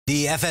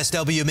The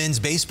FSW men's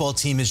baseball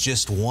team is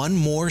just one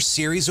more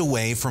series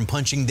away from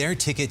punching their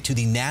ticket to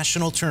the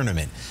national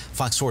tournament.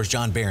 Fox 4's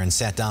John Barron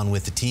sat down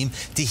with the team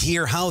to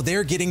hear how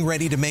they're getting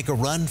ready to make a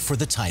run for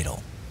the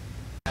title.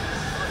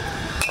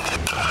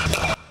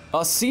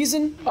 A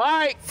season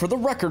for the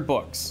record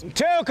books.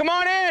 Come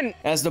on in!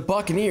 As the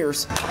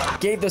Buccaneers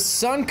gave the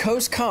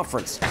Suncoast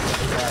Conference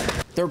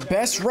their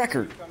best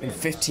record in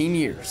 15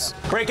 years.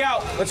 Break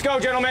out. Let's go,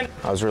 gentlemen.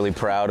 I was really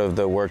proud of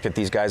the work that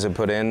these guys have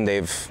put in.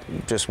 They've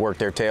just worked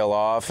their tail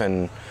off,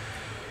 and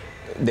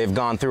they've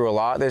gone through a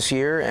lot this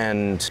year,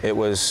 and it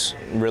was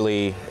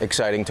really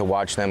exciting to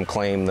watch them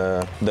claim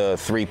the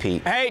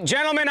three-peat. Hey,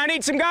 gentlemen, I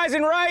need some guys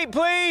in right,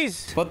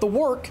 please. But the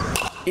work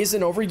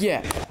isn't over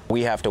yet.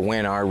 We have to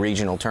win our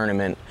regional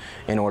tournament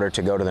in order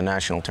to go to the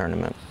national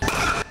tournament.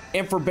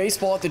 And for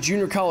baseball at the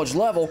junior college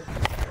level,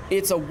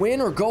 it's a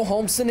win or go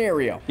home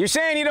scenario. You're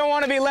saying you don't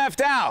want to be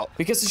left out?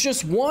 Because it's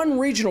just one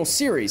regional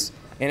series,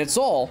 and it's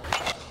all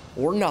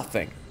or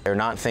nothing. They're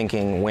not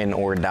thinking win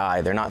or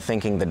die. They're not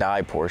thinking the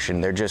die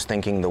portion. They're just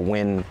thinking the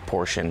win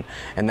portion.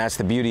 And that's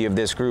the beauty of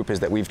this group, is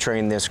that we've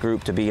trained this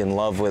group to be in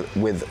love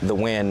with the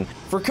win.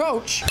 For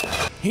Coach,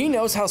 he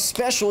knows how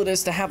special it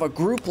is to have a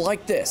group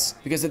like this,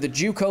 because at the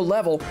JUCO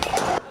level,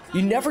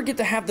 you never get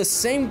to have the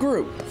same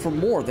group for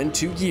more than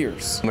 2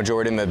 years. The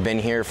majority of them have been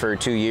here for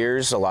 2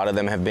 years. A lot of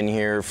them have been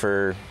here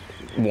for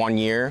 1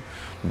 year,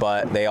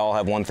 but they all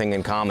have one thing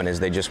in common, is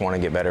they just want to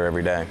get better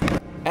every day.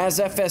 As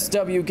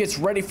FSW gets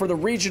ready for the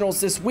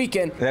regionals this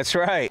weekend, that's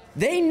right,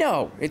 they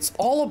know it's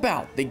all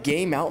about the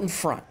game out in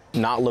front.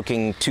 Not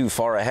looking too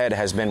far ahead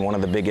has been one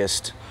of the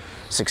biggest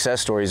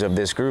success stories of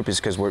this group, is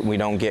because we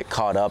don't get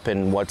caught up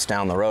in what's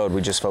down the road.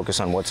 We just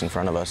focus on what's in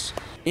front of us.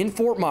 In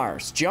Fort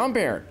Myers, John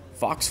Barron,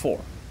 Fox 4.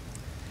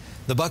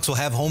 The Bucs will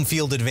have home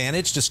field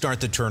advantage to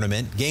start the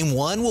tournament. Game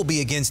 1 will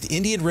be against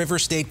Indian River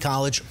State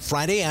College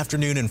Friday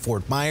afternoon in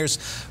Fort Myers.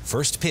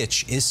 First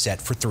pitch is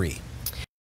set for 3.